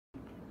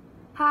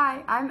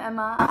Hi, I'm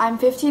Emma. I'm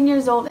 15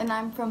 years old and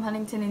I'm from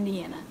Huntington,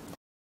 Indiana.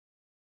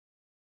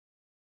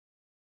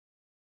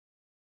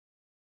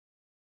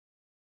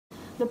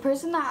 The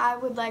person that I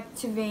would like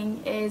to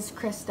VING is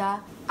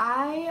Krista.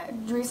 I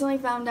recently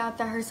found out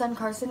that her son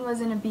Carson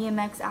was in a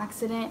BMX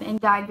accident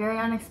and died very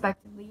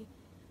unexpectedly.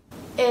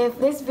 If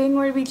this VING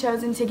were to be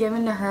chosen to give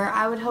to her,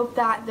 I would hope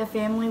that the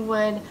family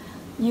would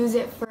use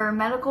it for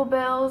medical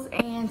bills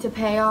and to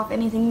pay off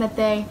anything that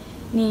they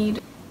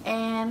need.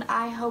 And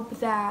I hope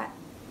that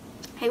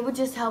it would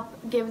just help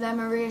give them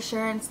a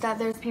reassurance that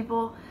there's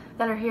people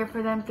that are here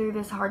for them through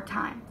this hard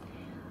time.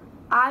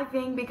 I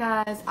VING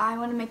because I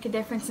want to make a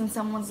difference in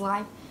someone's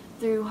life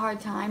through hard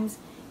times,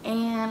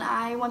 and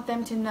I want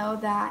them to know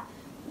that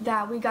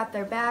we got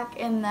their back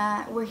and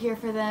that we're here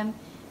for them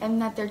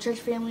and that their church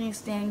family is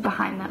standing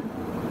behind them.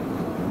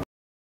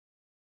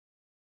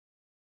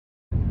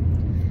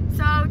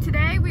 So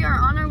today we are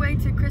on our way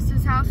to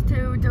Krista's house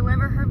to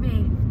deliver her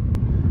VING.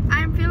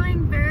 I'm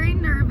feeling very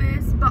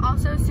nervous but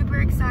also super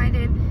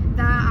excited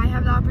that I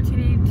have the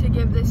opportunity to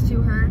give this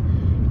to her,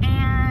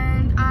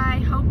 and I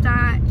hope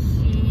that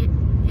she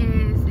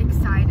is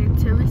excited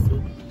to receive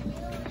it.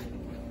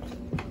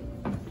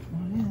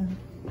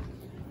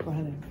 Go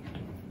ahead.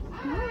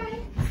 Hi.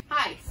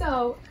 Hi.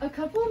 So a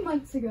couple of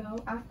months ago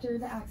after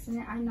the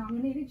accident, I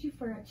nominated you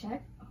for a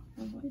check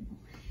for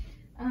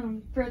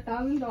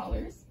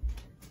 $1,000.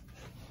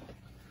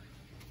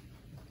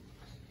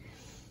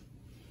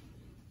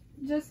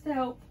 Just to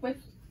help with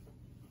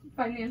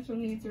financial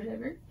needs or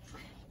whatever,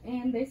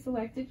 and they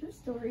selected your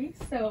story,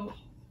 so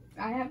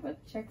I have a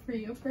check for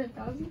you for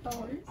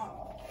 $1,000.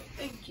 Oh,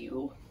 thank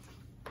you.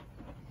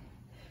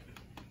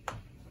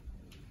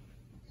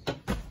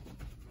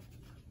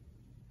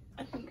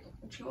 I think it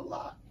helped you a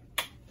lot.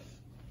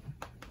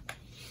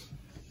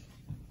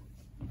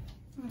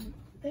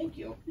 Thank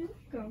you. You're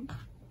welcome.